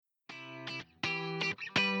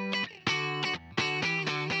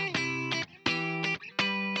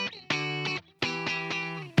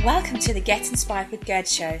Welcome to the Get Inspired with Gerd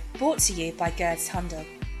show, brought to you by Gerd's Handel.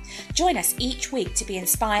 Join us each week to be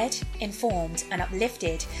inspired, informed and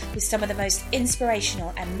uplifted with some of the most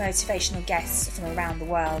inspirational and motivational guests from around the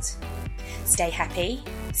world. Stay happy,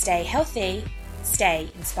 stay healthy, stay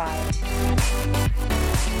inspired.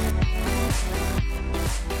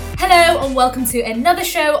 Hello and welcome to another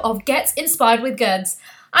show of Get Inspired with Gerds.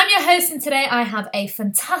 I'm your host, and today I have a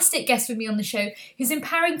fantastic guest with me on the show who's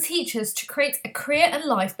empowering teachers to create a career and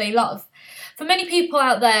life they love. For many people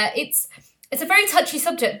out there, it's a very touchy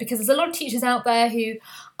subject because there's a lot of teachers out there who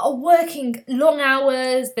are working long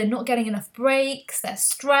hours, they're not getting enough breaks, they're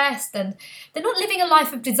stressed, and they're not living a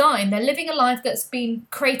life of design, they're living a life that's been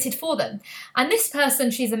created for them. And this person,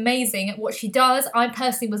 she's amazing at what she does. I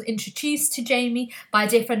personally was introduced to Jamie by a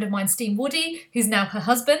dear friend of mine, Steve Woody, who's now her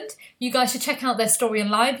husband. You guys should check out their story on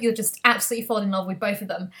live, you'll just absolutely fall in love with both of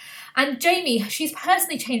them. And Jamie, she's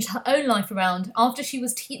personally changed her own life around after she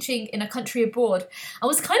was teaching in a country abroad. I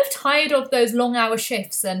was kind of tired of those long hour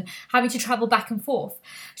shifts and having to travel back and forth.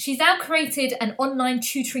 She's now created an online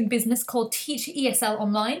tutoring business called Teach ESL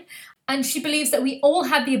Online, and she believes that we all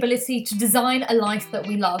have the ability to design a life that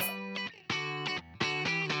we love.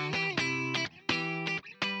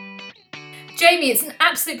 Jamie, it's an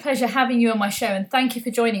absolute pleasure having you on my show, and thank you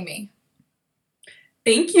for joining me.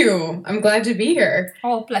 Thank you. I'm glad to be here.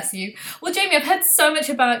 Oh, bless you. Well, Jamie, I've heard so much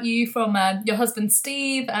about you from your husband,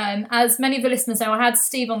 Steve. As many of the listeners know, I had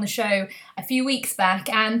Steve on the show a few weeks back,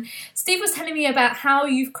 and Steve was telling me about how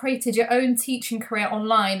you've created your own teaching career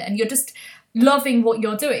online, and you're just loving what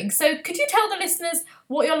you're doing. So could you tell the listeners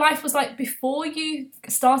what your life was like before you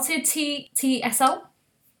started TESL?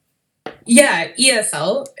 Yeah,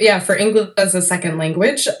 ESL. Yeah, for English as a second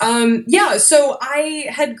language. So I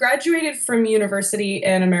had graduated from university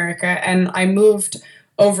in America and I moved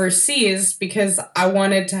overseas because I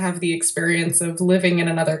wanted to have the experience of living in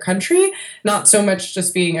another country, not so much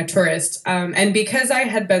just being a tourist. And because I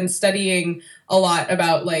had been studying a lot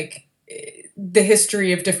about like the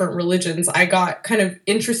history of different religions, I got kind of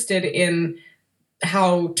interested in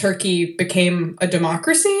how Turkey became a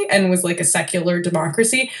democracy and was like a secular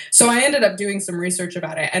democracy. So I ended up doing some research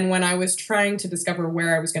about it. And when I was trying to discover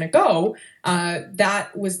where I was going to go,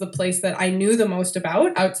 that was the place that I knew the most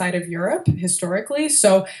about outside of Europe historically.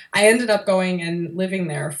 So I ended up going and living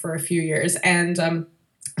there for a few years. And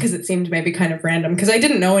because it seemed maybe kind of random, because I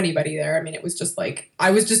didn't know anybody there. I mean, it was just like,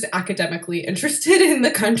 I was just academically interested in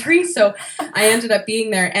the country. So I ended up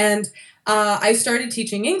being there. And I started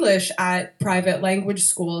teaching English at private language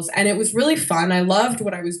schools, and it was really fun. I loved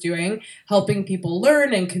what I was doing. Helping people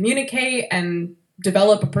learn and communicate and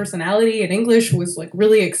develop a personality in English was like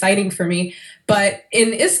really exciting for me. But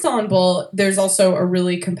in Istanbul, there's also a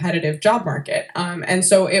really competitive job market. And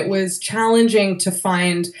so it was challenging to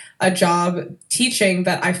find a job teaching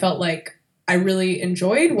that I felt like I really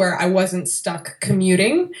enjoyed, where I wasn't stuck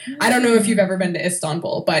commuting. I don't know if you've ever been to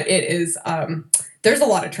Istanbul, but it is... there's a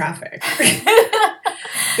lot of traffic.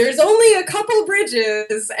 There's only a couple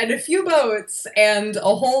bridges and a few boats and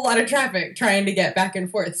a whole lot of traffic trying to get back and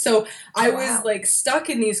forth. So I was like stuck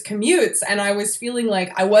in these commutes, and I was feeling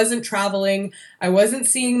like I wasn't traveling. I wasn't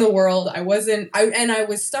seeing the world. I was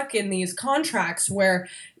stuck in these contracts where,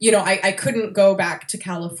 you know, I couldn't go back to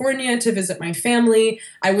California to visit my family.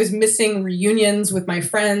 I was missing reunions with my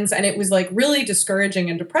friends, and it was like really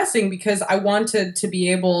discouraging and depressing because I wanted to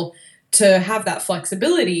be able to have that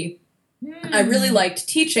flexibility. I really liked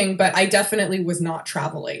teaching, but I definitely was not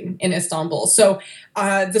traveling in Istanbul. So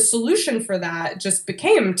the solution for that just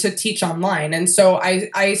became to teach online. And so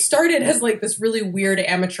I started as like this really weird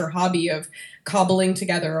amateur hobby of cobbling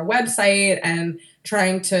together a website and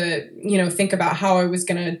trying to, you know, think about how I was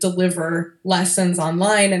going to deliver lessons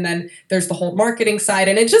online. And then there's the whole marketing side,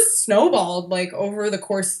 and it just snowballed like over the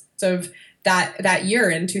course of that year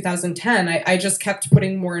in 2010. I just kept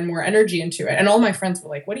putting more and more energy into it. And all my friends were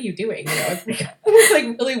like, what are you doing? You know, it was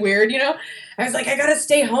like really weird, you know? I was like, I got to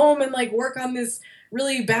stay home and like work on this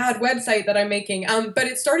really bad website that I'm making. But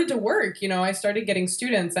it started to work, you know, I started getting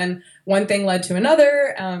students, and one thing led to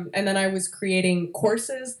another. And then I was creating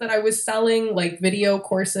courses that I was selling, like video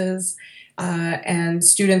courses, and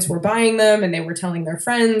students were buying them and they were telling their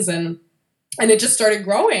friends, and it just started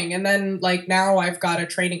growing. And then like now I've got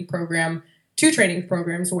two training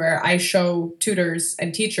programs where I show tutors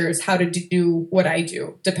and teachers how to do what I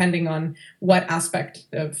do, depending on what aspect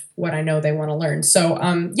of what I know they want to learn. So,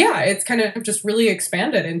 it's kind of just really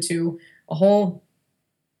expanded into a whole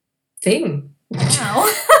thing.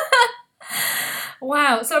 Wow.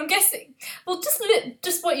 Wow. So I'm guessing, well,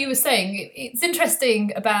 just what you were saying, it's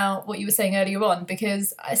interesting about what you were saying earlier on,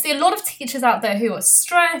 because I see a lot of teachers out there who are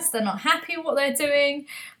stressed, they're not happy with what they're doing,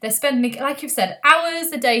 they're spending, like you've said,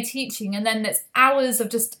 hours a day teaching, and then there's hours of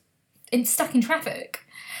just stuck in traffic.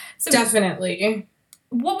 So Definitely.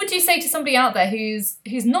 what would you say to somebody out there who's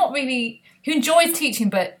not really, who enjoys teaching,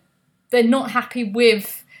 but they're not happy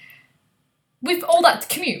with all that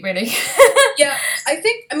commute, really? Yeah,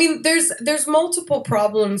 I mean, there's multiple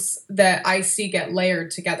problems that I see get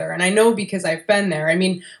layered together. And I know because I've been there. I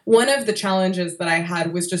mean, one of the challenges that I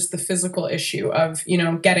had was just the physical issue of,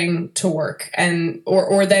 getting to work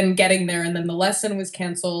or then getting there and then the lesson was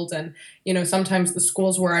canceled. And, sometimes the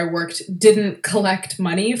schools where I worked didn't collect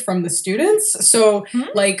money from the students. So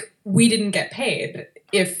like we didn't get paid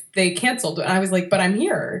if they canceled. And I was like, but I'm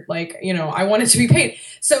here. Like, I wanted to be paid.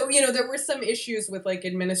 So, there were some issues with like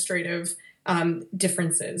administrative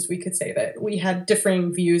differences. We could say that we had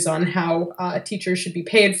differing views on how teachers should be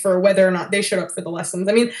paid for whether or not they showed up for the lessons.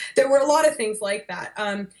 I mean, there were a lot of things like that.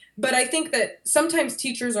 But I think that sometimes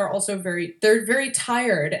teachers are also they're very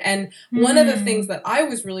tired. And one of the things that I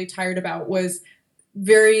was really tired about was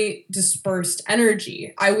very dispersed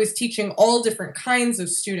energy. I was teaching all different kinds of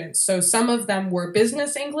students. So some of them were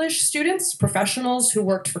business English students, professionals who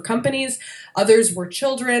worked for companies. Others were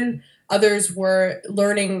children. Others were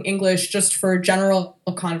learning English just for general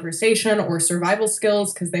conversation or survival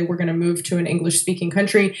skills because they were going to move to an English-speaking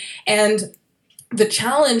country. And the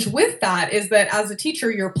challenge with that is that as a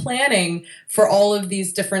teacher, you're planning for all of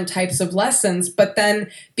these different types of lessons, but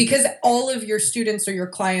then because all of your students or your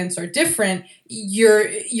clients are different,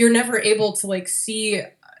 you're never able to like see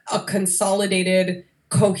a consolidated,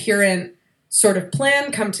 coherent sort of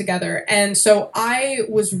plan come together. And so I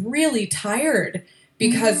was really tired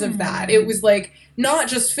because of that. It was like not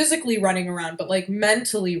just physically running around, but like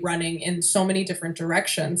mentally running in so many different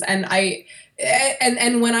directions. And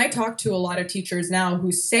when I talk to a lot of teachers now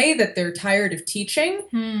who say that they're tired of teaching,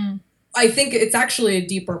 I think it's actually a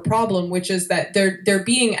deeper problem, which is that they're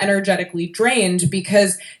being energetically drained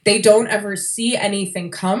because they don't ever see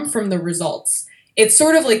anything come from the results. It's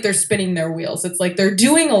sort of like they're spinning their wheels. It's like they're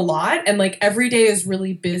doing a lot and like every day is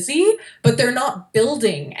really busy, but they're not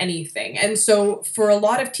building anything. And so for a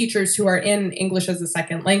lot of teachers who are in English as a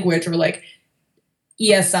second language or like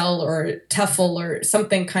ESL or TEFL or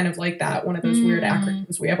something kind of like that, one of those weird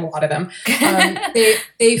acronyms, we have a lot of them,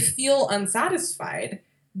 they feel unsatisfied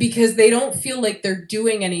because they don't feel like they're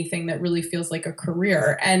doing anything that really feels like a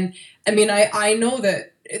career. And I mean, I know that,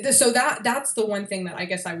 so that's the one thing that I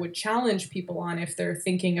guess I would challenge people on if they're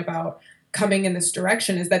thinking about coming in this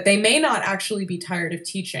direction is that they may not actually be tired of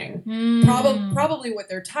teaching. Probably what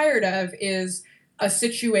they're tired of is a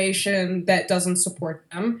situation that doesn't support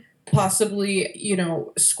them. Possibly,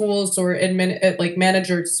 schools or like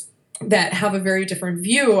managers that have a very different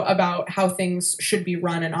view about how things should be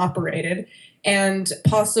run and operated, and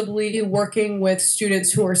possibly working with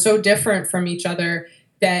students who are so different from each other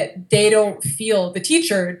that the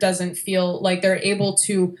teacher doesn't feel like they're able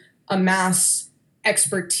to amass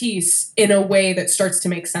expertise in a way that starts to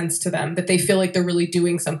make sense to them, that they feel like they're really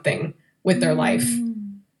doing something with their life.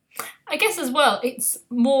 I guess as well, it's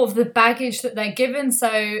more of the baggage that they're given.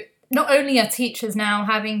 So not only are teachers now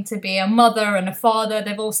having to be a mother and a father,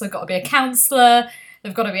 they've also got to be a counsellor,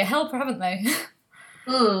 they've got to be a helper, haven't they?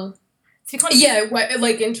 So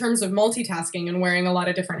like in terms of multitasking and wearing a lot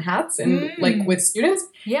of different hats and like with students.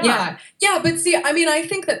 Yeah. But see, I mean, I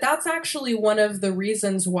think that that's actually one of the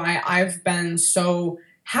reasons why I've been so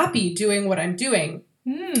happy doing what I'm doing.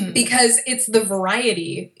 Because it's the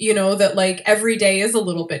variety, that like every day is a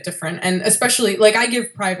little bit different. And especially like I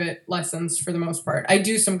give private lessons for the most part. I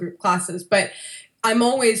do some group classes, but I'm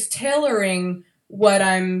always tailoring what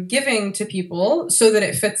I'm giving to people so that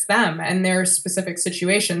it fits them and their specific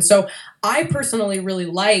situation. So I personally really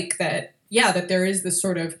like that, that there is this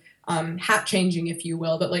sort of hat changing, if you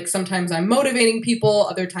will, that like sometimes I'm motivating people,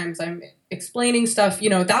 other times I'm explaining stuff,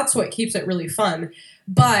 that's what keeps it really fun.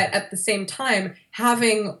 But at the same time,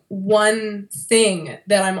 having one thing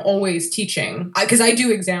that I'm always teaching, because I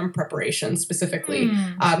do exam preparation specifically,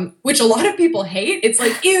 which a lot of people hate. It's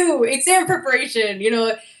like, ew, exam preparation,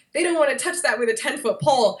 they don't want to touch that with a 10-foot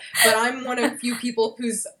pole, but I'm one of few people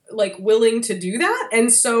who's like willing to do that.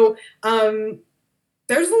 And so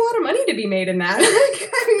there's a lot of money to be made in that.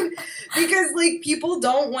 Because like people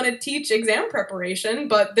don't want to teach exam preparation,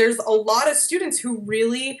 but there's a lot of students who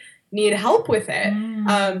really need help with it.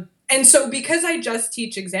 And so because I just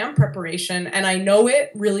teach exam preparation and I know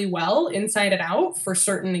it really well inside and out for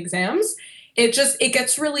certain exams, it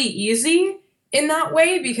gets really easy in that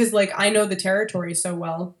way because like I know the territory so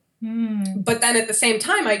well. But then at the same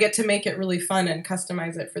time, I get to make it really fun and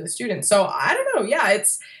customize it for the students. So I don't know. Yeah,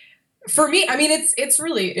 it's for me. I mean, it's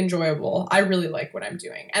really enjoyable. I really like what I'm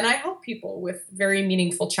doing, and I help people with very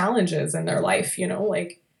meaningful challenges in their life. You know,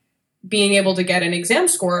 like being able to get an exam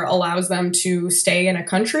score allows them to stay in a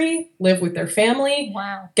country, live with their family,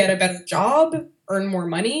 get a better job, earn more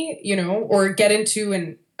money. You know, or get into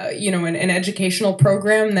an educational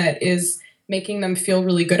program that is making them feel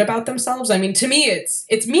really good about themselves. I mean, to me,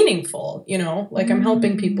 it's meaningful, you know, like I'm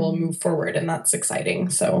helping people move forward, and that's exciting.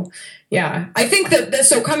 So yeah, I think that,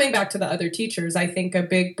 so coming back to the other teachers, I think a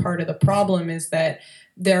big part of the problem is that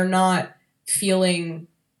they're not feeling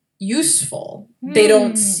useful. They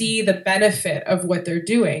don't see the benefit of what they're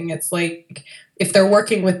doing. It's like, if they're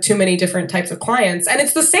working with too many different types of clients, and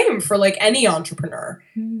it's the same for like any entrepreneur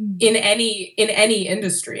in any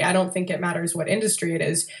industry. I don't think it matters what industry it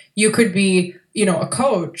is. You could be, you know, a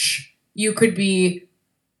coach. You could be,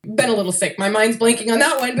 been a little sick. My mind's blanking on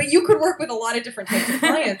that one, but you could work with a lot of different types of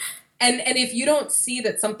clients. And if you don't see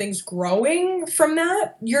that something's growing from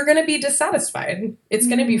that, you're going to be dissatisfied. It's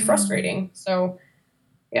going to be frustrating. So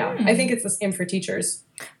yeah, I think it's the same for teachers.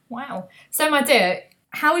 Wow. So my dear,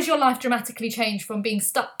 how has your life dramatically changed from being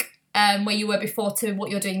stuck where you were before to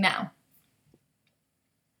what you're doing now?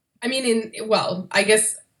 I mean, I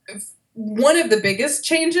guess one of the biggest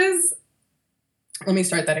changes, let me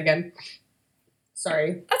start that again.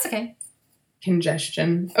 Sorry. That's okay.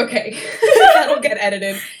 Congestion. Okay. That'll get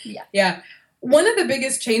edited. Yeah. One of the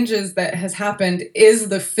biggest changes that has happened is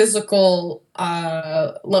the physical,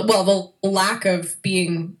 the lack of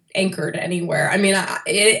being anchored anywhere. I mean, and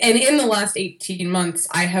in the last 18 months,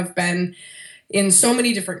 I have been in so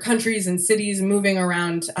many different countries and cities, moving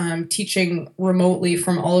around, teaching remotely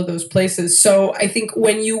from all of those places. So I think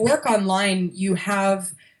when you work online, you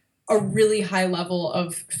have a really high level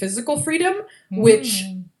of physical freedom, which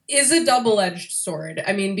is a double-edged sword.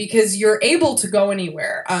 I mean, because you're able to go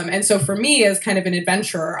anywhere. And so for me as kind of an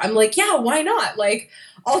adventurer, I'm like, yeah, why not? Like,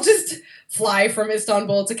 I'll just fly from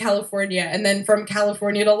Istanbul to California and then from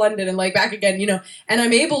California to London and like back again, you know, and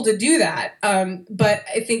I'm able to do that. But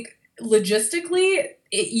I think logistically,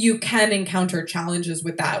 you can encounter challenges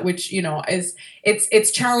with that, which, you know,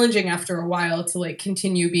 it's challenging after a while to like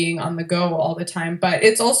continue being on the go all the time. But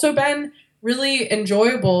it's also been really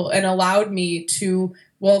enjoyable and allowed me to,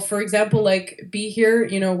 well, for example, like be here,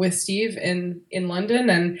 you know, with Steve in London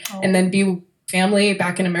and then be with family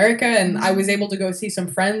back in America. And I was able to go see some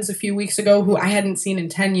friends a few weeks ago who I hadn't seen in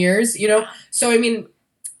 10 years, you know? So, I mean,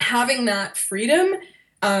 having that freedom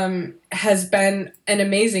has been an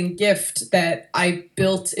amazing gift that I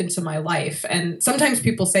built into my life. And sometimes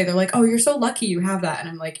people say, they're like, oh, you're so lucky you have that. And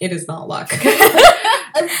I'm like, it is not luck.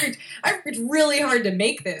 I've worked really hard to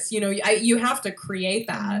make this. You know, you have to create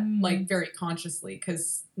that like very consciously,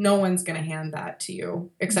 because no one's going to hand that to you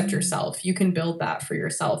except yourself. You can build that for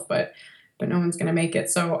yourself, but no one's going to make it.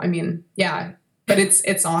 So, I mean, yeah, but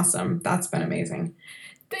it's awesome. That's been amazing.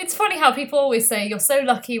 It's funny how people always say you're so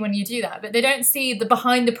lucky when you do that, but they don't see the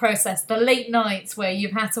behind the process, the late nights where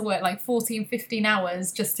you've had to work like 14, 15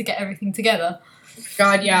 hours just to get everything together.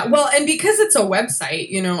 God, yeah. Well, and because it's a website,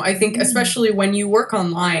 you know, I think especially when you work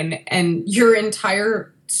online and your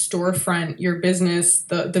entire storefront, your business,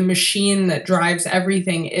 the machine that drives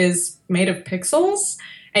everything is made of pixels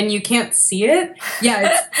and you can't see it. Yeah,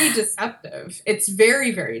 it's pretty deceptive. It's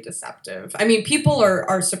very, very deceptive. I mean, people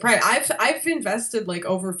are surprised. I've invested like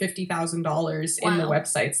over $50,000 in the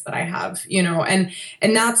websites that I have, you know, and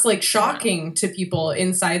that's like shocking to people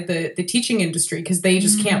inside the teaching industry, because they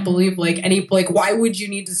just can't believe why would you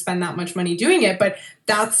need to spend that much money doing it? But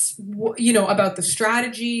that's, you know, about the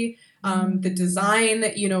strategy, the design,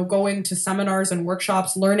 you know, going to seminars and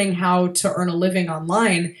workshops, learning how to earn a living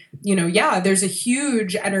online, you know, yeah, there's a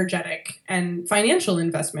huge energetic and financial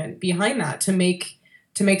investment behind that to make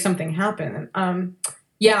something happen.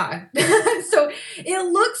 Yeah. So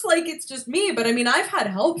it looks like it's just me, but I mean, I've had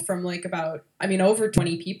help from over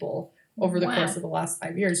 20 people over the course of the last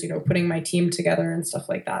 5 years, you know, putting my team together and stuff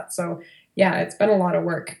like that. So yeah, it's been a lot of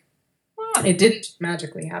work. It didn't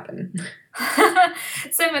magically happen.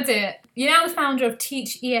 So, my dear, you're now the founder of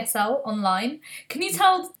Teach ESL Online. Can you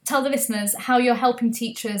tell the listeners how you're helping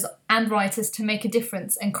teachers and writers to make a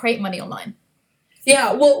difference and create money online?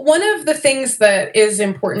 Yeah, well, one of the things that is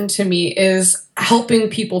important to me is helping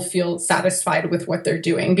people feel satisfied with what they're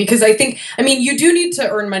doing. Because I think, I mean, you do need to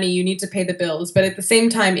earn money, you need to pay the bills, but at the same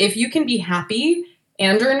time, if you can be happy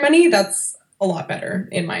and earn money, that's a lot better,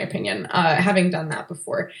 in my opinion, having done that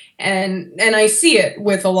before. And I see it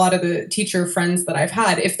with a lot of the teacher friends that I've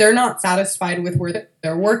had. If they're not satisfied with where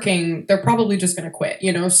they're working, they're probably just going to quit,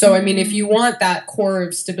 you know? So, I mean, if you want that core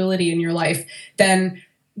of stability in your life, then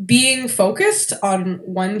being focused on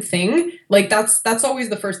one thing, like that's always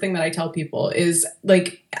the first thing that I tell people is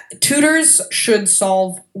like tutors should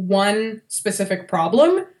solve one specific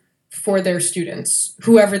problem for their students,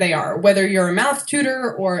 whoever they are, whether you're a math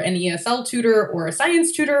tutor or an ESL tutor or a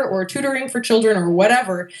science tutor or tutoring for children or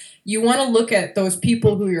whatever. You want to look at those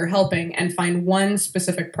people who you're helping and find one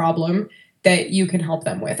specific problem that you can help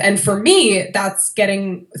them with. And for me, that's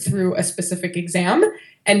getting through a specific exam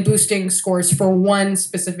and boosting scores for one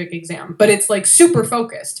specific exam. But it's like super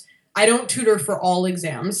focused. I don't tutor for all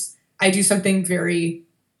exams. I do something very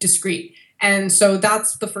discrete. And so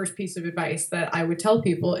that's the first piece of advice that I would tell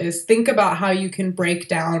people is think about how you can break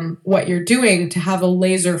down what you're doing to have a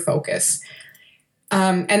laser focus.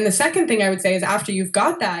 And the second thing I would say is after you've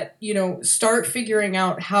got that, you know, start figuring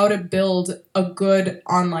out how to build a good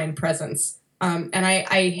online presence. And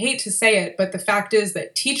I hate to say it, but the fact is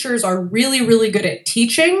that teachers are really, really good at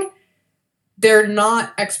teaching. They're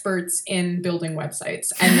not experts in building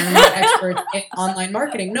websites and they're not experts in online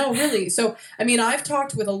marketing. No, really. So, I mean, I've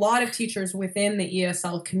talked with a lot of teachers within the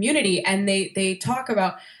ESL community and they talk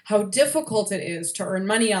about how difficult it is to earn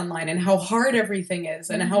money online and how hard everything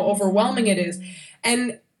is and how overwhelming it is.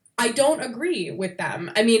 And I don't agree with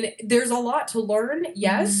them. I mean, there's a lot to learn,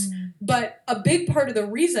 yes, but a big part of the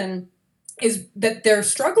reason is that they're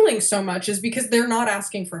struggling so much is because they're not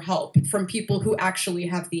asking for help from people who actually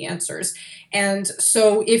have the answers. And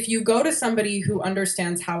so if you go to somebody who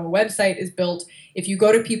understands how a website is built, if you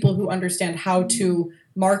go to people who understand how to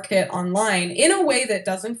market online in a way that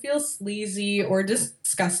doesn't feel sleazy or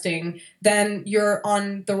disgusting, then you're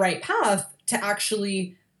on the right path to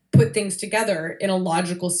actually put things together in a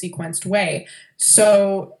logical sequenced way.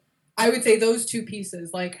 So I would say those two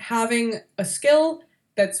pieces, like having a skill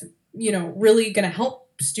that's, you know, really going to help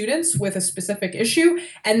students with a specific issue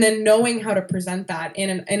and then knowing how to present that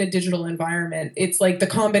in a digital environment. It's like the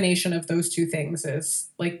combination of those two things is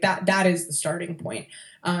like that is the starting point.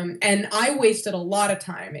 And I wasted a lot of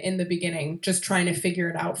time in the beginning just trying to figure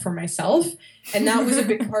it out for myself. And that was a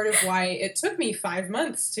big part of why it took me 5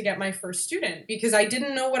 months to get my first student because I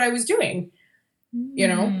didn't know what I was doing. You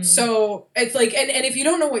know, so it's like, and if you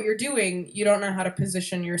don't know what you're doing, you don't know how to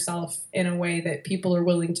position yourself in a way that people are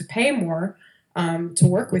willing to pay more to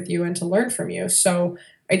work with you and to learn from you. So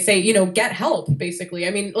I'd say, you know, get help, basically.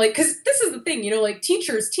 I mean, like, because this is the thing, you know, like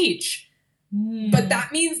teachers teach, but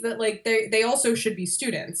that means that like they also should be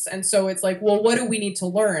students. And so it's like, well, what do we need to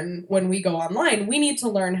learn when we go online? We need to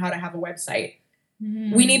learn how to have a website.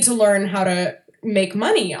 We need to learn how to make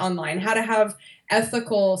money online, how to have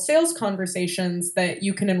ethical sales conversations that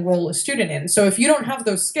you can enroll a student in. So if you don't have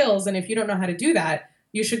those skills and if you don't know how to do that,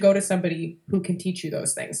 you should go to somebody who can teach you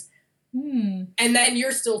those things. And then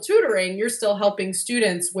you're still tutoring, you're still helping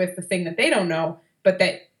students with the thing that they don't know, but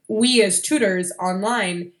that we as tutors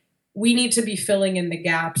online, we need to be filling in the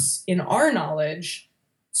gaps in our knowledge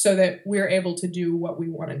so that we're able to do what we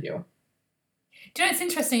want to do. Do you know, it's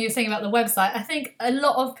interesting you're saying about the website. I think a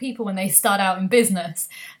lot of people, when they start out in business,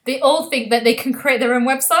 they all think that they can create their own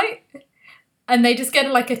website and they just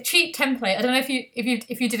get like a cheap template. I don't know if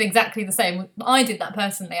you did exactly the same. I did that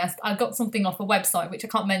personally. I got something off a website, which I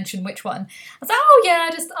can't mention which one. I was like, oh yeah,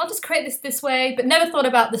 I'll just create this way, but never thought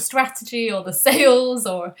about the strategy or the sales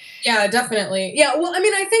or... Yeah, definitely. Yeah, well, I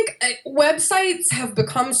mean, I think websites have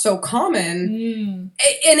become so common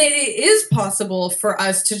and it is possible for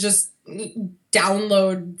us to just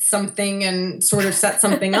download something and sort of set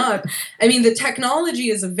something up. I mean, the technology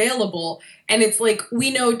is available and it's like we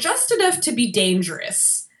know just enough to be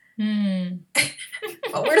dangerous.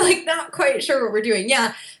 But we're like not quite sure what we're doing.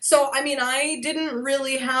 Yeah. So, I mean, I didn't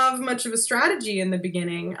really have much of a strategy in the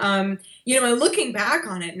beginning. You know, looking back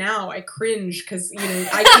on it now, I cringe because, you know,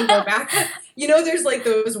 I can go back. You know, there's like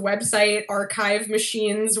those website archive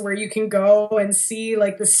machines where you can go and see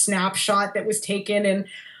like the snapshot that was taken in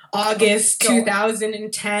August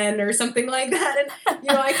 2010 or something like that. And,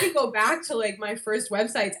 you know, I can go back to like my first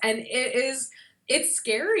websites and it's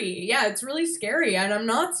scary. Yeah, it's really scary. And I'm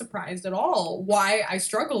not surprised at all why I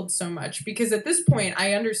struggled so much because at this point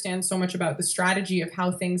I understand so much about the strategy of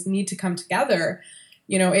how things need to come together.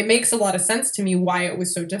 You know, it makes a lot of sense to me why it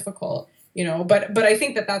was so difficult, you know, but I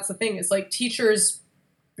think that that's the thing. It's like teachers,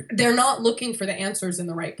 they're not looking for the answers in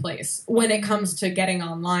the right place when it comes to getting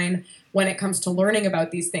online, when it comes to learning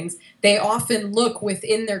about these things. They often look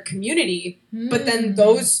within their community, but then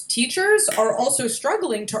those teachers are also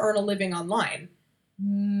struggling to earn a living online.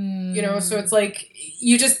 You know, so it's like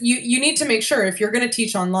you need to make sure if you're going to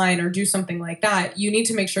teach online or do something like that, you need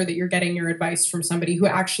to make sure that you're getting your advice from somebody who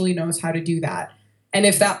actually knows how to do that. And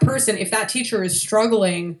if that teacher is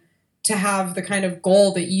struggling to have the kind of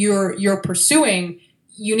goal that you're pursuing,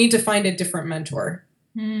 you need to find a different mentor.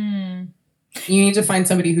 You need to find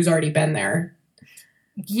somebody who's already been there.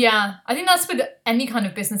 Yeah, I think that's with any kind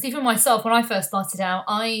of business. Even myself, when I first started out,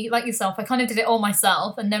 like yourself, I kind of did it all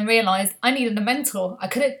myself and then realised I needed a mentor. I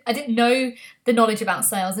didn't know the knowledge about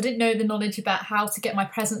sales. I didn't know the knowledge about how to get my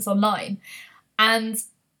presence online. And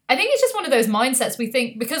I think it's just one of those mindsets we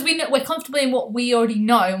think, because we're comfortable in what we already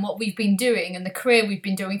know and what we've been doing and the career we've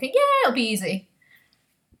been doing, we think, yeah, it'll be easy.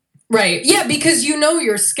 Right. Yeah, because you know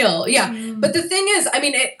your skill. Yeah. But the thing is, I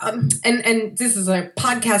mean, and this is a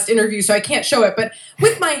podcast interview, so I can't show it, but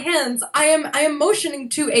with my hands, I am motioning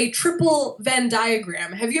to a triple Venn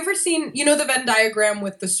diagram. Have you ever seen, the Venn diagram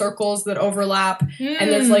with the circles that overlap and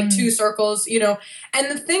there's like two circles, And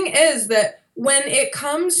the thing is that when it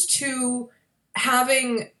comes to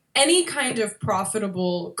having any kind of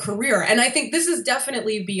profitable career, and I think this is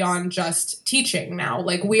definitely beyond just teaching now,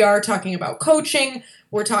 like we are talking about coaching,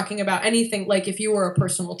 we're talking about anything, like if you were a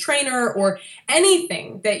personal trainer or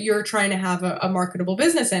anything that you're trying to have a marketable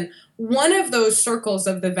business in, one of those circles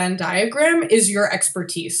of the Venn diagram is your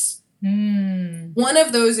expertise. One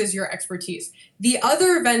of those is your expertise. The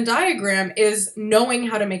other Venn diagram is knowing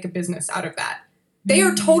how to make a business out of that. They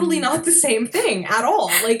are totally not the same thing at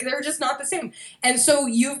all. Like, they're just not the same. And so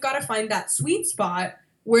you've got to find that sweet spot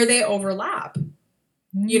where they overlap.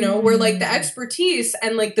 Where like the expertise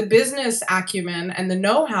and like the business acumen and the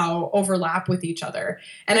know-how overlap with each other.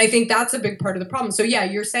 And I think that's a big part of the problem. So yeah,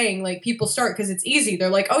 you're saying like people start because it's easy. They're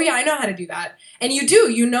like, oh yeah, I know how to do that. And you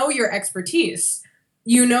do, your expertise,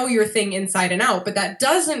 your thing inside and out, but that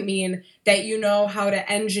doesn't mean that you know how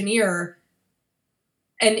to engineer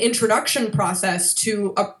an introduction process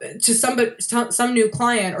to some new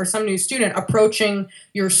client or some new student approaching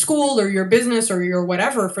your school or your business or your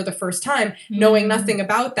whatever for the first time, knowing nothing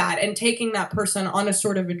about that, and taking that person on a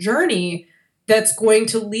sort of a journey that's going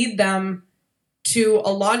to lead them to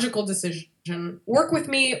a logical decision. Work with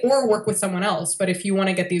me or work with someone else. But if you want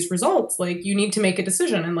to get these results, like you need to make a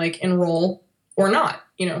decision and like enroll or not,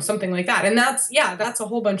 something like that. And that's a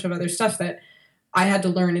whole bunch of other stuff that I had to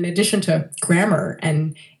learn in addition to grammar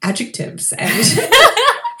and adjectives and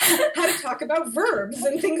how to talk about verbs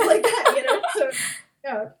and things like that, So,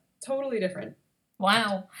 yeah, totally different.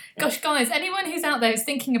 Wow. Gosh, guys, anyone who's out there who's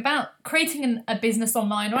thinking about creating a business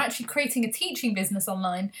online or actually creating a teaching business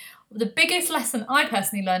online, the biggest lesson I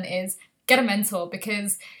personally learned is get a mentor,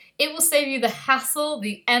 because it will save you the hassle,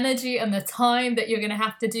 the energy, and the time that you're going to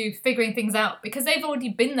have to do figuring things out, because they've already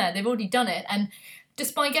been there, they've already done it, and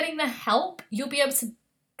just by getting the help, you'll be able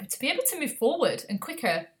to move forward and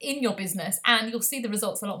quicker in your business, and you'll see the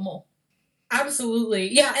results a lot more. Absolutely.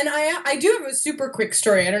 Yeah, and I do have a super quick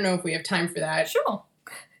story. I don't know if we have time for that. Sure.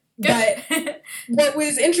 But what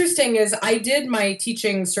was interesting is I did my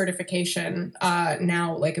teaching certification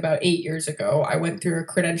now like about 8 years ago. I went through a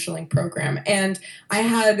credentialing program, and I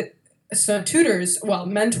had some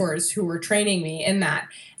mentors who were training me in that.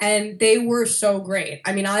 And they were so great.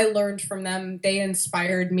 I mean, I learned from them. They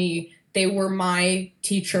inspired me. They were my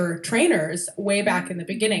teacher trainers way back in the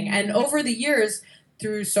beginning. And over the years,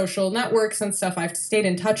 through social networks and stuff, I've stayed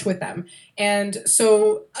in touch with them. And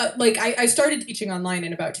so, I started teaching online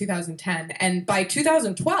in about 2010. And by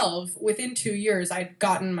 2012, within 2 years, I'd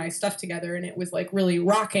gotten my stuff together, and it was like really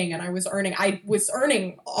rocking. And I was earning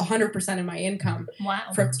 100% of my income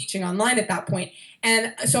from teaching online at that point.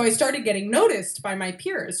 And so I started getting noticed by my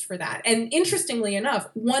peers for that. And interestingly enough,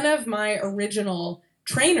 one of my original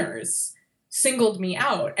trainers singled me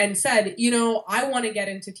out and said, I want to get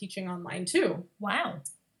into teaching online too. Wow.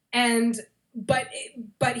 But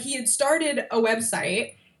he had started a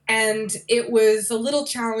website, and it was a little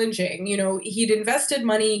challenging. He'd invested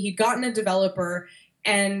money, he'd gotten a developer,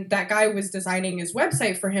 and that guy was designing his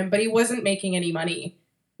website for him, but he wasn't making any money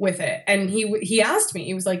with it. And he asked me,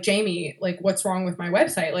 he was like, Jamie, like, what's wrong with my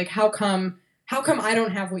website? Like, how come I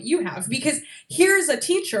don't have what you have? Because here's a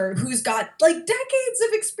teacher who's got like decades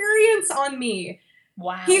of experience on me.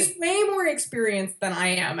 Wow. He's way more experienced than I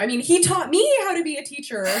am. I mean, he taught me how to be a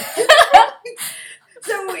teacher.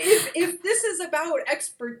 So if this is about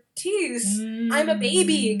expertise, I'm a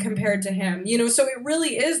baby compared to him, so it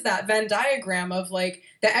really is that Venn diagram of like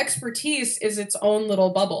the expertise is its own little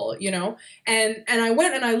bubble, and I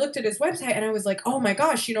went and I looked at his website, and I was like, oh my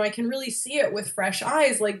gosh, I can really see it with fresh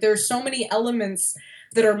eyes. Like, there's so many elements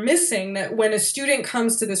that are missing, that when a student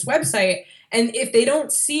comes to this website, and if they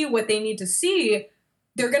don't see what they need to see,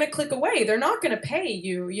 they're going to click away. They're not going to pay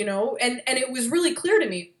you, you know? And it was really clear to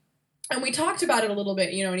me. And we talked about it a little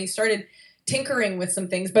bit, you know, and he started tinkering with some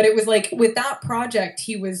things, but it was like with that project,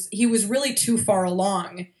 he was really too far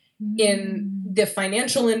along in the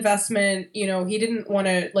financial investment. You know, he didn't want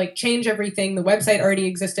to like change everything. The website already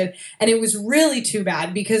existed. And it was really too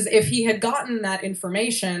bad, because if he had gotten that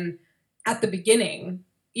information at the beginning,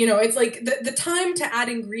 you know, it's like the time to add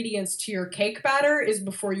ingredients to your cake batter is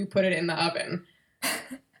before you put it in the oven.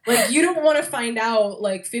 Like, you don't want to find out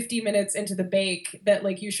like 50 minutes into the bake that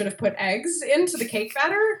like you should have put eggs into the cake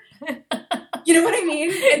batter. You know what I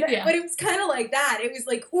mean? And, Yeah. But it was kind of like that. It was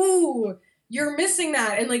like, ooh, you're missing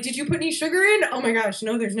that. And like, did you put any sugar in? Oh my gosh,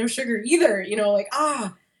 no, there's no sugar either. You know, like,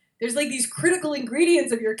 there's like these critical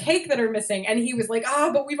ingredients of your cake that are missing. And he was like,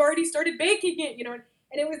 but we've already started baking it, you know? And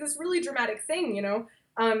it was this really dramatic thing, you know?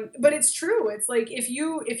 But it's true. It's like, if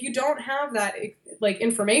you don't have that like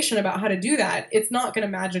information about how to do that, it's not going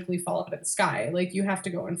to magically fall out of the sky. Like, you have to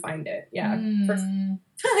go and find it. Yeah.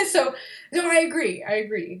 So I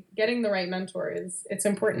agree. Getting the right mentor it's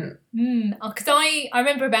important. Because I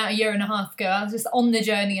remember about a year and a half ago, I was just on the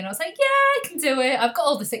journey and I was like, yeah, I can do it. I've got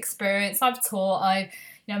all this experience. I've taught.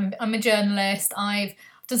 I'm a journalist. I've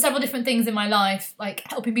done several different things in my life, like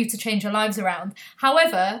helping people to change their lives around.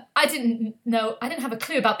 However, I didn't have a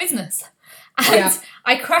clue about business. And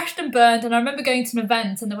I crashed and burned, and I remember going to an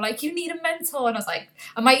event and they were like, you need a mentor. And I was like,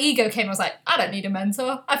 and my ego came, I was like, I don't need a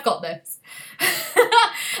mentor. I've got this.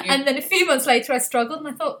 And then a few months later I struggled and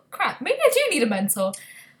I thought, crap, maybe I do need a mentor.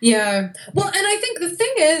 Yeah. Well, and I think the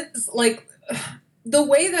thing is, like, the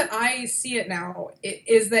way that I see it now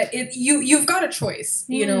is that you've got a choice,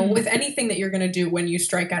 you know, with anything that you're going to do when you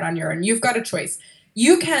strike out on your own. You've got a choice.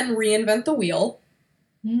 You can reinvent the wheel,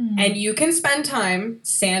 and you can spend time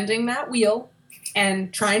sanding that wheel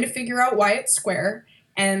and trying to figure out why it's square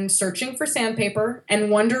and searching for sandpaper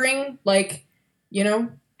and wondering, like, you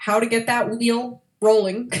know, how to get that wheel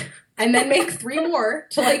rolling and then make 3 more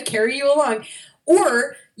to like carry you along.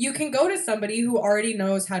 Or you can go to somebody who already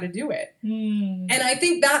knows how to do it. And I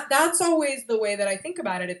think that's always the way that I think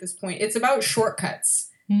about it at this point. It's about shortcuts.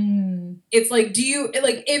 It's like,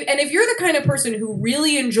 if you're the kind of person who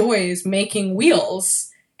really enjoys making wheels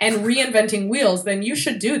and reinventing wheels, then you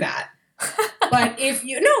should do that. But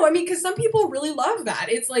because some people really love that.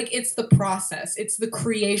 It's like, it's the process, it's the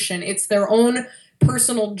creation, it's their own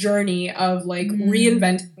personal journey of like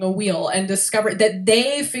reinventing a wheel and discover that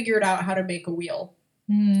they figured out how to make a wheel.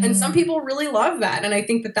 And some people really love that. And I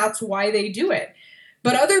think that that's why they do it.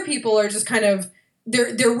 But other people are just kind of,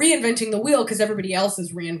 they're reinventing the wheel because everybody else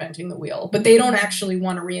is reinventing the wheel, but they don't actually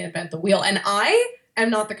want to reinvent the wheel. And I am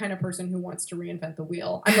not the kind of person who wants to reinvent the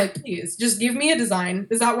wheel. I'm like, please, just give me a design.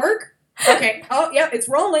 Does that work? Okay. Oh, yeah, it's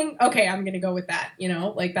rolling. Okay, I'm going to go with that. You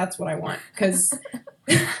know, like, that's what I want. Because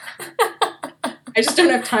I just don't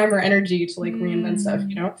have time or energy to, like, reinvent stuff,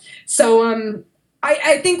 you know? So,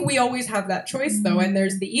 I think we always have that choice, though, and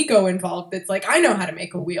there's the ego involved. It's like, I know how to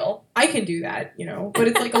make a wheel. I can do that, you know? But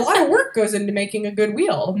it's like a lot of work goes into making a good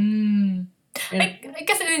wheel. I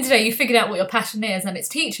guess at the end of the day, you figured out what your passion is, and it's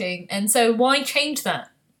teaching. And so why change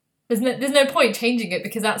that? There's no point changing it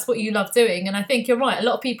because that's what you love doing. And I think you're right. A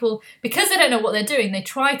lot of people, because they don't know what they're doing, they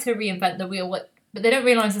try to reinvent the wheel, but they don't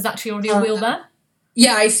realise there's actually already a wheel there.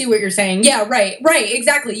 Yeah, I see what you're saying. Yeah, right,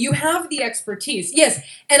 exactly. You have the expertise. Yes,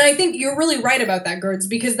 and I think you're really right about that, Gerds,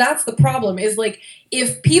 because that's the problem, is like,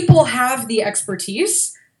 if people have the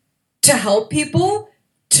expertise to help people,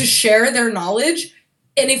 to share their knowledge,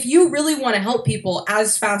 and if you really want to help people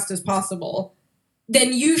as fast as possible,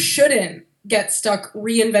 then you shouldn't get stuck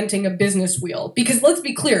reinventing a business wheel. Because let's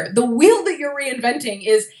be clear, the wheel that you're reinventing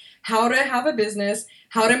is how to have a business,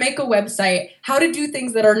 how to make a website, how to do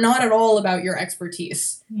things that are not at all about your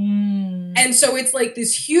expertise. And so it's like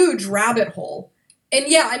this huge rabbit hole. And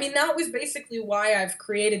yeah, I mean, that was basically why I've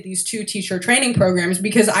created these 2 teacher training programs,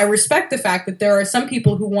 because I respect the fact that there are some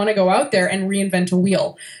people who want to go out there and reinvent a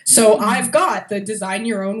wheel. So I've got the Design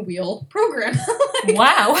Your Own Wheel program. Like,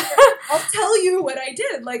 wow. I'll tell you what I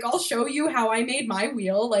did. Like, I'll show you how I made my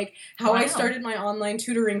wheel, like how I started my online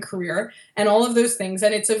tutoring career and all of those things.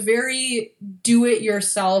 And it's a very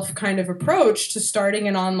do-it-yourself kind of approach to starting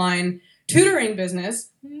an online tutoring business.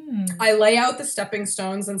 I lay out the stepping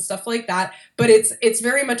stones and stuff like that, but it's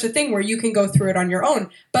very much a thing where you can go through it on your own.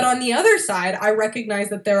 But on the other side, I recognize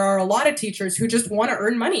that there are a lot of teachers who just want to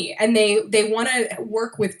earn money, and they want to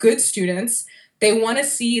work with good students. They want to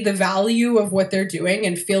see the value of what they're doing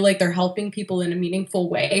and feel like they're helping people in a meaningful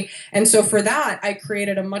way. And so for that, I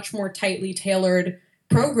created a much more tightly tailored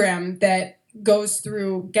program that goes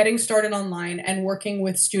through getting started online and working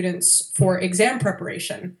with students for exam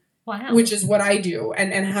preparation. Wow. which is what I do,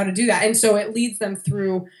 and how to do that. And so it leads them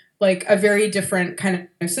through like a very different kind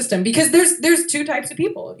of system, because there's two types of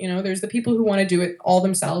people. There's the people who want to do it all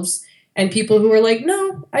themselves, and people who are like,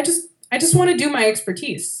 no, I just want to do my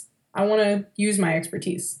expertise. I want to use my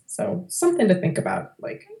expertise. So something to think about.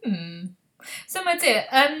 Like, So my dear,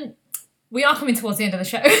 we are coming towards the end of the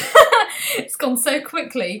show. It's gone so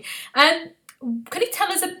quickly. Can you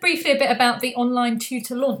tell us briefly a bit about the Online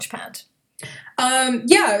Tutor Launchpad?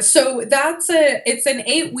 Yeah, so it's an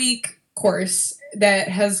 8-week course that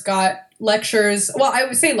has got lectures. Well, I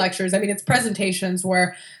would say lectures. I mean, it's presentations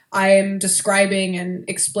where I am describing and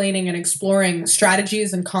explaining and exploring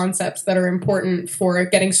strategies and concepts that are important for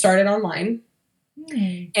getting started online.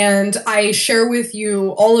 And I share with you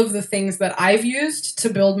all of the things that I've used to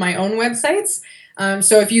build my own websites.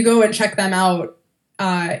 So if you go and check them out,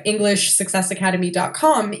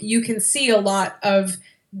 EnglishSuccessAcademy.com, you can see a lot of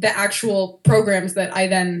the actual programs that I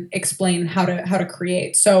then explain how to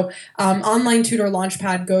create. So Online Tutor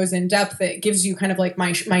Launchpad goes in depth. It gives you kind of like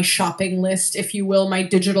my shopping list, if you will, my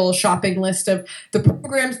digital shopping list of the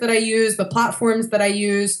programs that I use, the platforms that I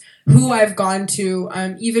use, who I've gone to,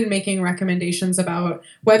 even making recommendations about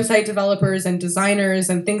website developers and designers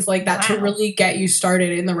and things like that. Wow. To really get you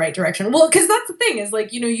started in the right direction. Well, because that's the thing is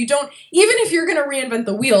like, you don't, even if you're going to reinvent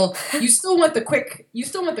the wheel, you still want the quick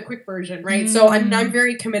version, right? So I'm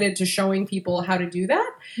very committed to showing people how to do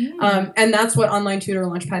that. And that's what Online Tutor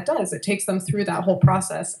Launchpad does. It takes them through that whole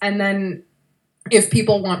process. And then if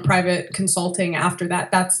people want private consulting after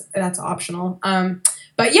that, that's optional.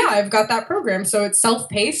 But yeah, I've got that program. So it's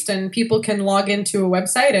self-paced and people can log into a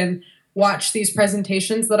website and watch these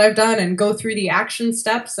presentations that I've done and go through the action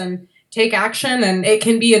steps and take action. And it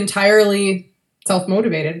can be entirely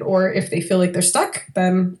self-motivated, or if they feel like they're stuck,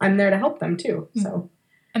 then I'm there to help them too. So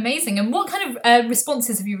amazing. And what kind of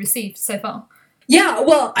responses have you received so far? Yeah,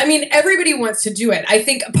 well, I mean, everybody wants to do it. I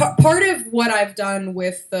think part of what I've done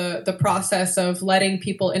with the process of letting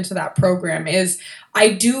people into that program is I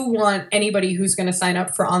do want anybody who's going to sign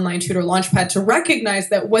up for Online Tutor Launchpad to recognize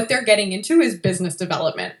that what they're getting into is business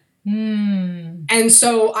development. And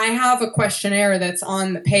so I have a questionnaire that's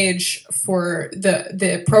on the page for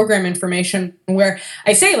the program information where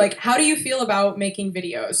I say, like, how do you feel about making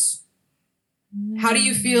videos? How do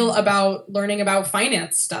you feel about learning about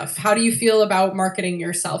finance stuff? How do you feel about marketing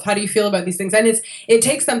yourself? How do you feel about these things? And it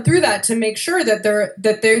takes them through that to make sure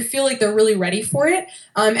that they feel like they're really ready for it.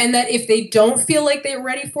 And that if they don't feel like they're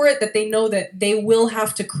ready for it, that they know that they will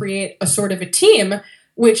have to create a sort of a team,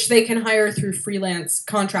 which they can hire through freelance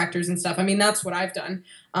contractors and stuff. I mean, that's what I've done.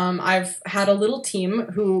 I've had a little team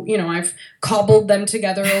who, I've cobbled them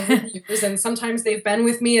together over the years, and sometimes they've been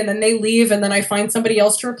with me and then they leave and then I find somebody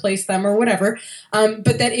else to replace them or whatever.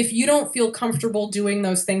 But that if you don't feel comfortable doing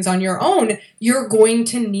those things on your own, you're going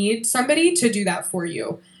to need somebody to do that for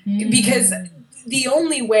you. Because the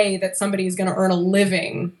only way that somebody is going to earn a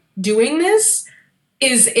living doing this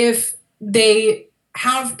is if they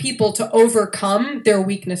have people to overcome their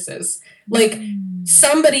weaknesses. Like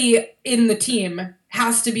somebody in the team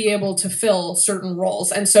has to be able to fill certain roles.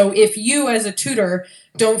 And so if you as a tutor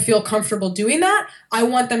don't feel comfortable doing that, I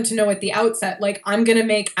want them to know at the outset, like, I'm going to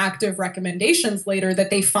make active recommendations later that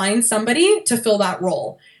they find somebody to fill that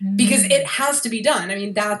role, because it has to be done. I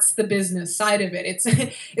mean, that's the business side of it.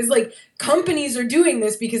 It's like companies are doing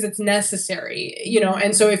this because it's necessary,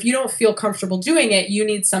 and so if you don't feel comfortable doing it, you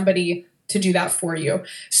need somebody to do that for you.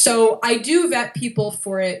 So I do vet people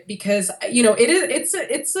for it because,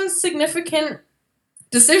 it's a significant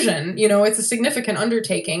decision, it's a significant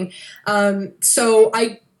undertaking.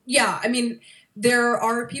 There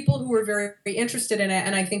are people who are very, very interested in it.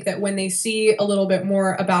 And I think that when they see a little bit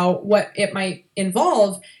more about what it might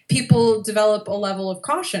involve, people develop a level of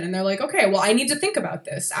caution and they're like, okay, well, I need to think about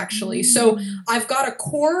this actually. So I've got a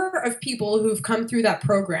core of people who've come through that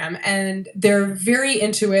program and they're very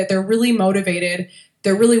into it. They're really motivated.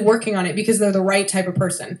 They're really working on it because they're the right type of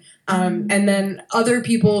person. And then other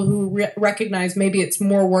people who recognize maybe it's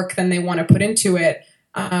more work than they want to put into it.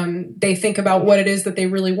 They think about what it is that they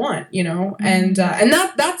really want, and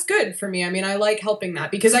that's good for me. I mean, I like helping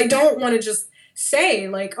that because I don't want to just say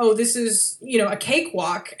like, oh, this is, a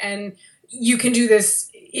cakewalk and you can do this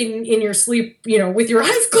in your sleep, with your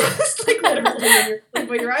eyes closed, like literally in your sleep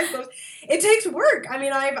with your eyes closed. It takes work. I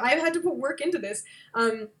mean, I've had to put work into this.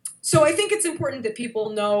 So I think it's important that people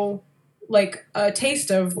know like a taste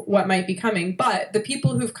of what might be coming. But the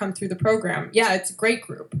people who've come through the program, yeah, it's a great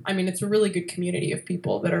group. I mean, it's a really good community of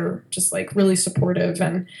people that are just like really supportive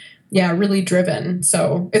and really driven.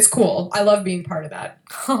 So it's cool. I love being part of that.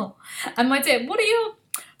 Oh, and my dear, what are your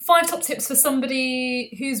 5 top tips for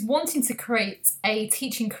somebody who's wanting to create a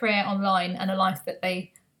teaching career online and a life that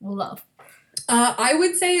they will love? I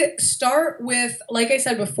would say start with, like I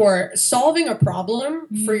said before, solving a problem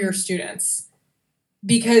for your students.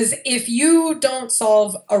 Because if you don't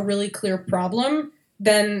solve a really clear problem,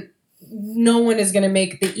 then no one is going to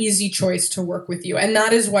make the easy choice to work with you. And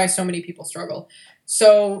that is why so many people struggle.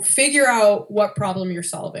 So figure out what problem you're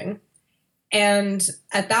solving. And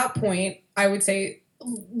at that point, I would say,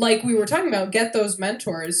 like we were talking about, get those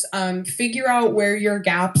mentors, figure out where your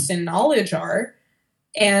gaps in knowledge are,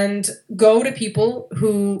 and go to people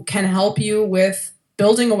who can help you with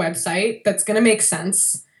building a website that's going to make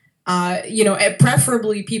sense.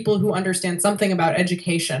 Preferably people who understand something about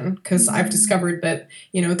education, because I've discovered that,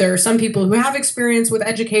 there are some people who have experience with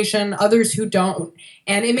education, others who don't,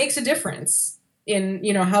 and it makes a difference in,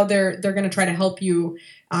 how they're going to try to help you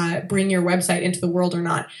bring your website into the world or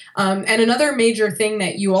not. And another major thing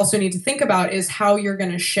that you also need to think about is how you're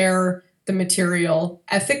going to share the material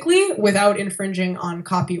ethically without infringing on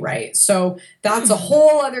copyright. So that's a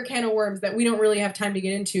whole other can of worms that we don't really have time to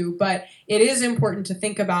get into, but it is important to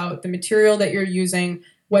think about the material that you're using,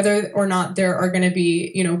 whether or not there are going to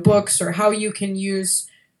be, books, or how you can use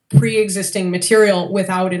pre-existing material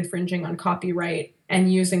without infringing on copyright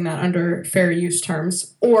and using that under fair use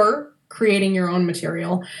terms, or creating your own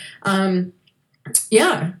material. And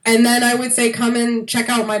then I would say come and check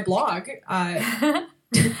out my blog.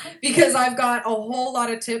 Because I've got a whole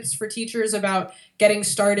lot of tips for teachers about getting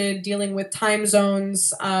started, dealing with time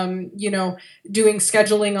zones, doing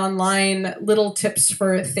scheduling online, little tips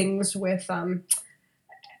for things with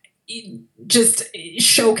just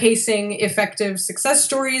showcasing effective success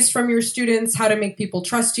stories from your students, how to make people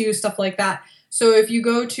trust you, stuff like that. So if you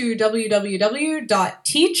go to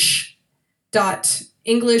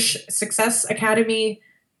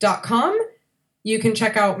www.teach.englishsuccessacademy.com, you can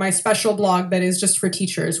check out my special blog that is just for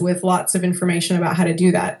teachers with lots of information about how to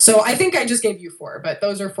do that. So I think I just gave you 4, but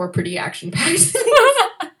those are 4 pretty action-packed.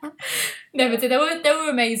 No, but they were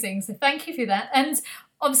amazing. So thank you for that. And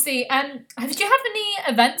obviously, did you have any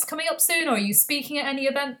events coming up soon, or are you speaking at any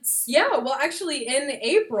events? Yeah, well, actually, in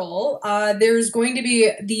April, there's going to be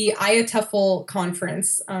the IATEFL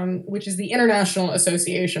conference, which is the International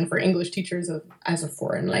Association for English Teachers as a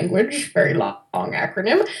Foreign Language, very long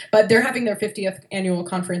acronym, but they're having their 50th annual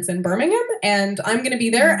conference in Birmingham, and I'm going to be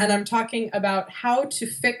there, and I'm talking about how to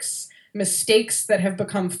fix mistakes that have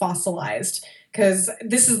become fossilized. Because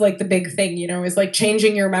this is like the big thing, is like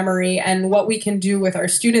changing your memory, and what we can do with our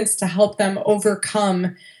students to help them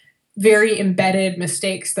overcome very embedded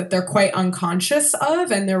mistakes that they're quite unconscious of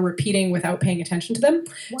and they're repeating without paying attention to them.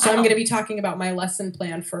 Wow. So I'm going to be talking about my lesson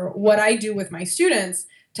plan for what I do with my students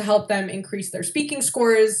to help them increase their speaking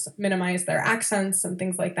scores, minimize their accents, and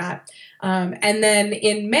things like that. And then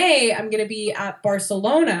in May, I'm going to be at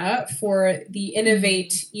Barcelona for the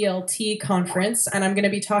Innovate ELT conference, and I'm going to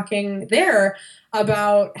be talking there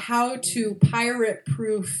about how to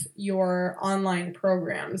pirate-proof your online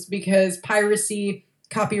programs, because piracy,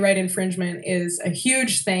 copyright infringement is a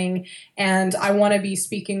huge thing, and I want to be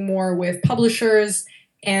speaking more with publishers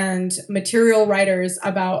and material writers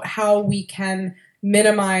about how we can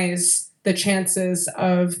minimize the chances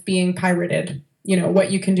of being pirated,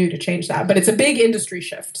 what you can do to change that. But it's a big industry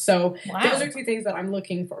shift. So Those are 2 things that I'm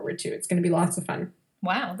looking forward to. It's going to be lots of fun.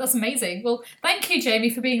 Wow, that's amazing. Well, thank you,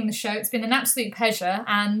 Jamie, for being on the show. It's been an absolute pleasure,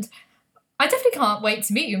 and I definitely can't wait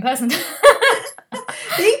to meet you in person.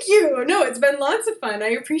 Thank you. No, it's been lots of fun. I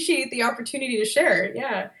appreciate the opportunity to share.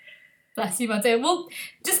 Yeah. Bless you, my dear. Well,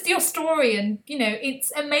 just your story, and,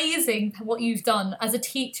 it's amazing what you've done as a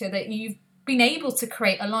teacher, that you've been able to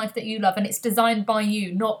create a life that you love, and it's designed by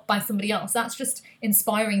you, not by somebody else. That's just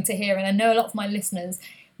inspiring to hear, and I know a lot of my listeners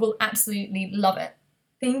will absolutely love it.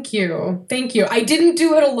 Thank you. I didn't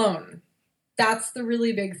do it alone. That's the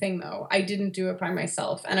really big thing, though. I didn't do it by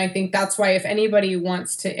myself, and I think that's why if anybody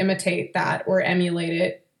wants to imitate that or emulate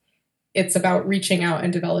it, it's about reaching out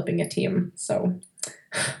and developing a team. So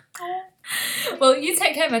well, you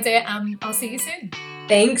take care, my dear, and I'll see you soon.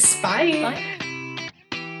 Thanks. Bye. Bye.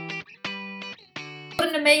 What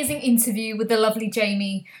an amazing interview with the lovely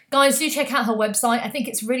Jamie. Guys, do check out her website. I think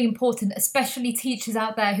it's really important, especially teachers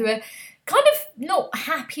out there who are kind of not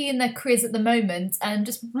happy in their careers at the moment and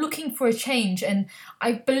just looking for a change. And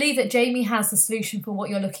I believe that Jamie has the solution for what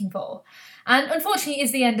you're looking for. And unfortunately, it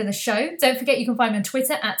is the end of the show. Don't forget you can find me on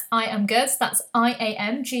Twitter at IamGurds. That's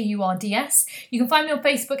IamGurds. You can find me on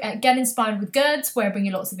Facebook at Get Inspired with Gurds, where I bring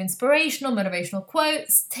you lots of inspirational, motivational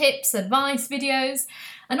quotes, tips, advice, videos.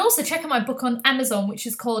 And also check out my book on Amazon, which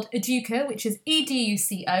is called Educo, which is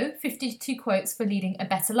EDUCO, 52 Quotes for Leading a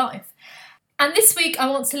Better Life. And this week, I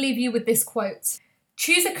want to leave you with this quote: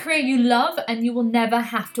 choose a career you love and you will never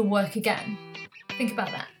have to work again. Think about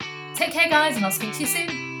that. Take care, guys, and I'll speak to you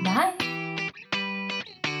soon. Bye.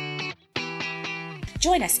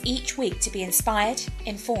 Join us each week to be inspired,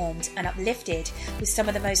 informed, and uplifted with some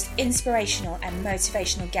of the most inspirational and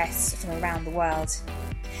motivational guests from around the world.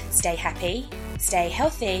 Stay happy, stay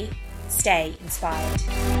healthy, stay inspired.